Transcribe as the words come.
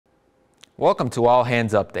Welcome to All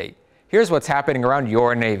Hands Update. Here's what's happening around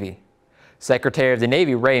your Navy. Secretary of the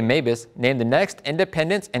Navy Ray Mabus named the next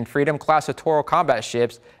Independence and Freedom class Littoral Combat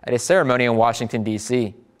Ships at a ceremony in Washington,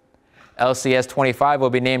 D.C. LCS-25 will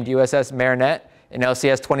be named USS Marinette, and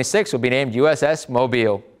LCS-26 will be named USS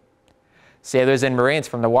Mobile. Sailors and Marines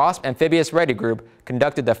from the WASP Amphibious Ready Group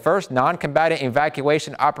conducted the first non-combatant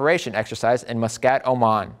evacuation operation exercise in Muscat,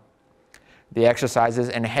 Oman. The exercises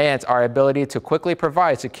enhance our ability to quickly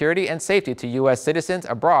provide security and safety to U.S. citizens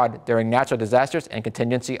abroad during natural disasters and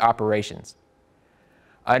contingency operations.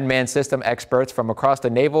 Unmanned system experts from across the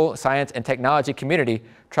naval, science, and technology community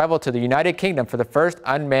traveled to the United Kingdom for the first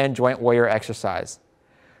Unmanned Joint Warrior exercise.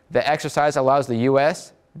 The exercise allows the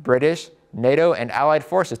U.S., British, NATO, and allied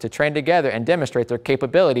forces to train together and demonstrate their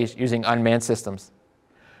capabilities using unmanned systems.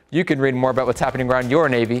 You can read more about what's happening around your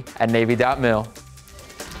Navy at Navy.mil.